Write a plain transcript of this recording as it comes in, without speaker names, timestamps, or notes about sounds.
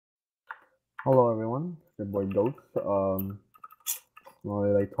Hello everyone, it's your boy Ghost. I'm not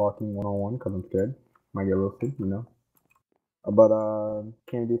really like talking one-on-one because I'm scared. Might get roasted, you know. But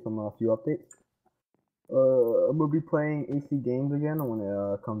can do some few updates. I'm gonna be playing Hcgames again when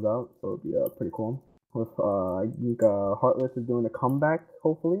it comes out, so it'll be pretty cool. With I think Heartless is doing a comeback.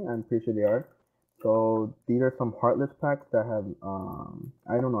 Hopefully, I'm pretty sure they are. So these are some Heartless packs that have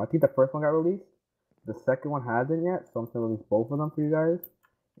I don't know. I think the first one got released. The second one hasn't yet, so I'm gonna release both of them for you guys.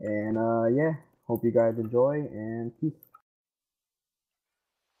 And yeah, hope you guys enjoy and peace.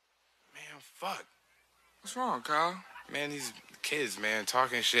 Man, fuck. What's wrong, Kyle? Man, these kids, man,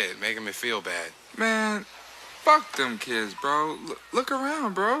 talking shit, making me feel bad. Man, fuck them kids, bro. Look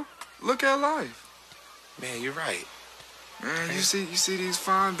around, bro. Look at life. Man, you're right. Man, you see these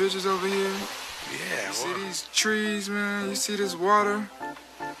fine bitches over here? Yeah, You see these trees, man? You see this water?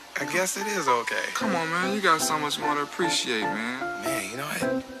 I guess it is okay. Come on, man. You got so much more to appreciate, man. Man, you know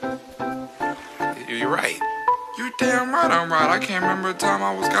what? You're right. You're damn right I'm right. I can't remember a time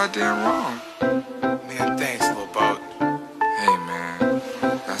I was goddamn wrong. Man, thanks, little boat. Hey, man.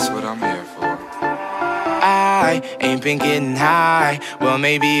 That's what I'm here for. I ain't been getting high. Well,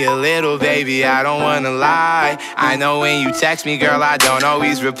 maybe a little, baby, I don't wanna lie. I know when you text me, girl, I don't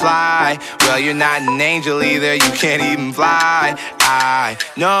always reply. Well, you're not an angel either, you can't even fly. I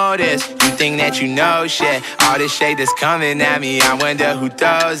know this, you think that you know shit. All this shade that's coming at me, I wonder who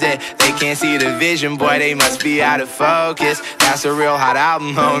throws it. They can't see the vision, boy, they must be out of focus. That's a real hot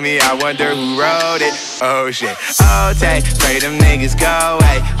album, homie, I wonder who wrote it. Oh shit, okay, pray them niggas go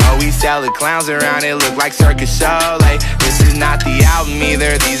away. Oh, we sell the clowns around, it look like Circus Soleil. This is not the album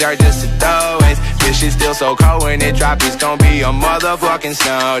either, these are just the throwaways. This shit's still so cold when it drop, it's gonna be a motherfucking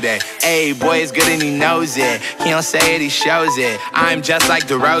snow day. Ayy, boy, it's good and he knows it. He don't say it, he shows it. I'm just like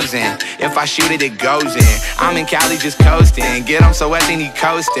DeRozan. If I shoot it, it goes in. I'm in Cali just coasting. Get him so wet, they need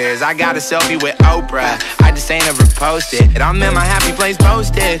coasters. I got a selfie with Oprah, I just ain't ever posted. I'm in my happy place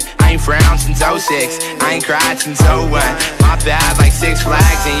posted. I ain't frowned since 06. I ain't cried since 01. My bad like Six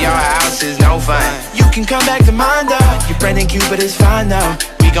Flags and your house is no fun. You can come back to mine though. Your friend and Cupid is fine though.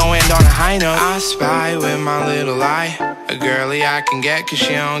 We gon' end on a high note. I spy with my little eye a girly I can get cause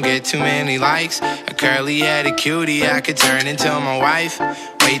she don't get too many likes. A curly-headed cutie I could turn into my wife.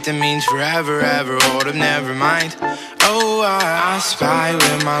 Wait, that means forever, ever, hold up, never mind. Oh, I spy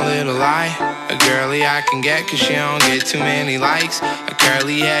with my little eye a girly I can get cause she don't get too many likes. A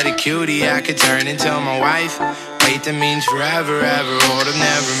curly-headed cutie I could turn into my wife. Wait, that means forever, ever, hold up,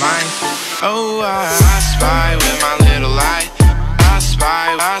 never mind. Oh, I spy with my little eye.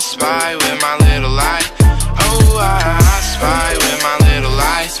 I spy with my little eye. Oh, I spy with my little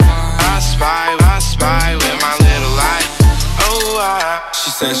eye. I spy with my little eye. Oh,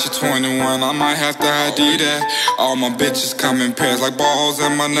 She said she 21, I might have to ID that. All my bitches come in pairs like balls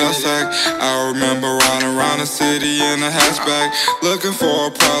in my nutsack. I remember riding around the city in a hatchback, looking for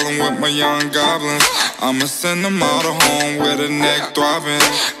a problem with my young goblins. I'ma send them all to home with a neck throbbing.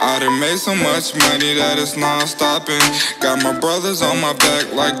 I done made so much money that it's non-stopping. Got my brothers on my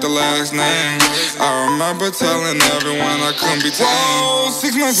back like the last name. I remember telling everyone I couldn't be tamed. Whoa,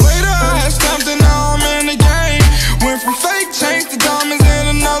 6 months later I had stamped and now I'm in the game. Went from fake chains to diamonds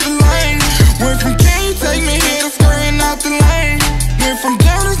in another lane. Went from can you take me here to screen out the lane. Went from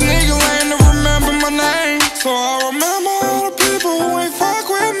down this nigga lane to remember my name. So I remember all the people who ain't fuck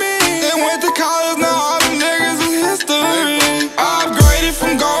with me. They went to college, now all the niggas is history. I upgraded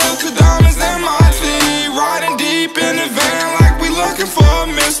from gold to diamonds in my teeth. Riding deep in the van like we looking for a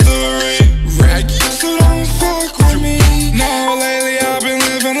mystery. Rag used to don't fuck with me. Now lately I've been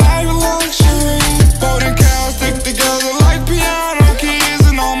living life with luxury. Folding cows stick together like piano keys.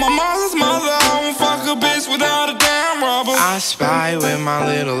 And on my mother's mother, I won't fuck a bitch without a damn rubber. I spy with my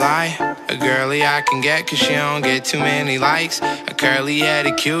little eye a girly I can get cause she don't get too many likes. A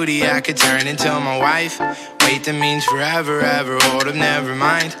curly-headed cutie I could turn into my wife. Wait, that means forever, ever, hold up, never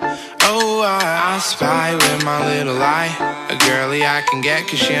mind. Oh, I spy with my little eye a girly I can get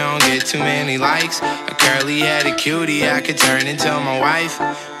cause she don't get too many likes. A curly-headed cutie I could turn into my wife.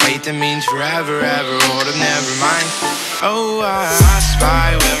 Wait, that means forever, ever, hold up, never mind. Oh, I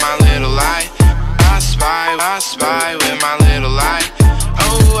spy with my little eye. I spy with my little eye.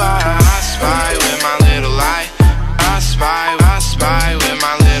 Oh, I spy with my little eye. I spy